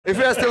If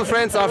we are still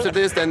friends after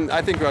this, then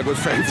I think we are good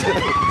friends.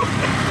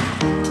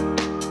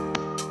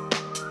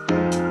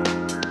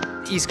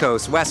 East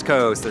Coast, West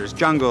Coast, there's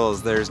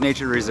jungles, there's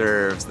nature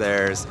reserves,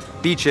 there's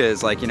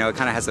beaches, like, you know, it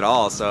kind of has it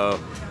all. So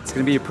it's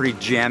going to be a pretty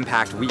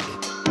jam-packed week.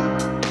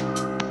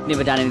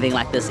 Never done anything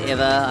like this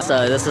ever,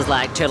 so this is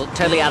like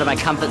totally out of my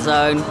comfort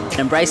zone.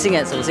 Embracing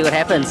it, so we'll see what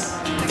happens.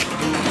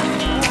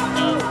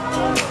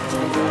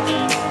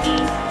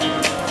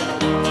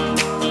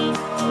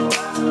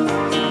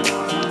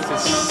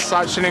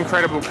 It's such an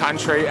incredible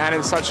country and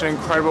it's such an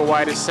incredible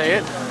way to see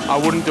it. I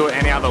wouldn't do it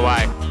any other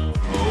way.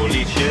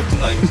 Holy shit,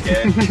 I'm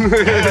scared.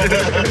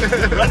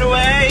 Run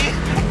away!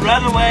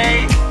 Run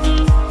away!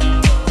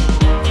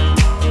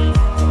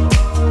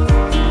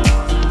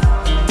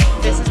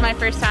 This is my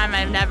first time.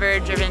 I've never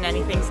driven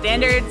anything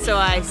standard, so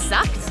I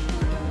sucked.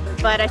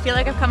 But I feel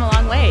like I've come a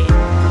long way. You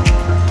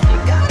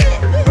got it!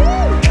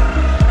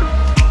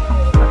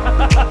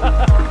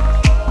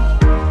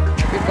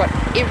 We've got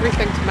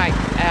everything to make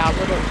our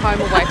little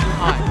home away from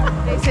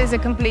home. This is a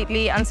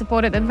completely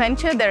unsupported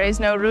adventure. There is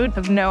no route. I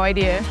have no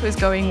idea who's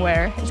going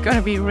where. It's going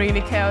to be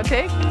really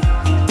chaotic.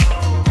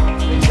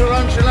 We're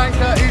on Sri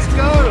Lanka, East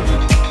Coast!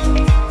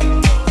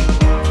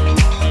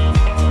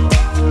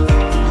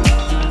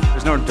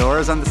 There's no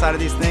doors on the side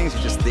of these things.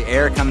 The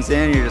air comes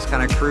in, you're just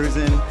kind of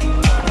cruising.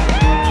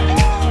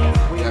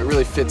 Yeah, it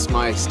really fits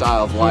my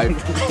style of life.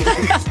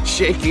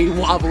 Shaky,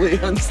 wobbly,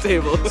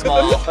 unstable.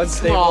 Small. Unstable.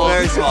 Small.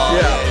 Very small.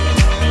 Yeah.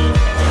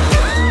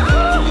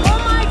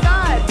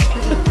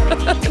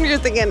 And you're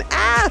thinking,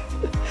 ah,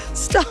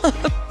 stop.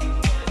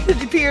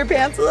 Did you pee your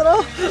pants a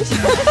little?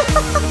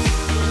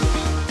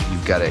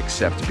 You've got to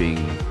accept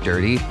being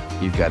dirty.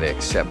 You've got to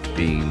accept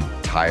being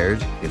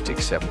tired. You have to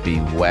accept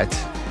being wet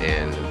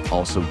and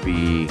also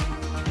be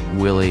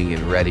willing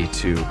and ready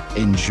to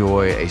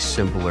enjoy a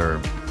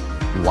simpler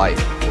life.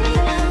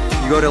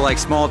 You go to like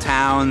small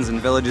towns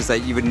and villages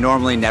that you would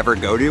normally never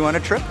go to on a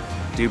trip.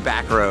 Do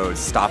back roads,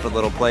 stop at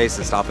little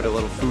places, stop at a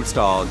little food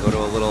stall, go to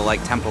a little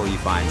like temple you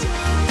find.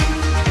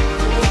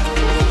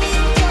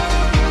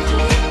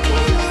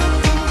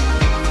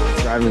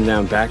 Driving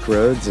down back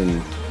roads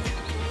and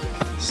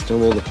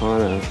stumbled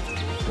upon a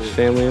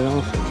family of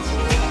elephants.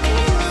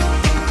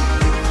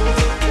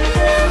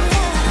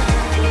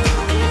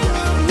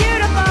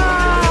 Beautiful!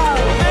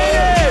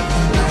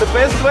 The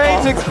best way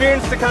to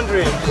experience the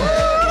country.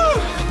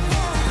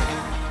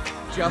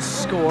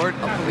 Just scored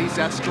a police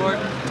escort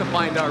to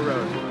find our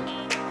road.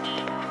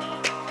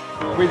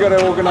 We got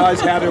to organise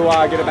how to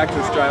get it back to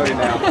Australia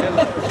now.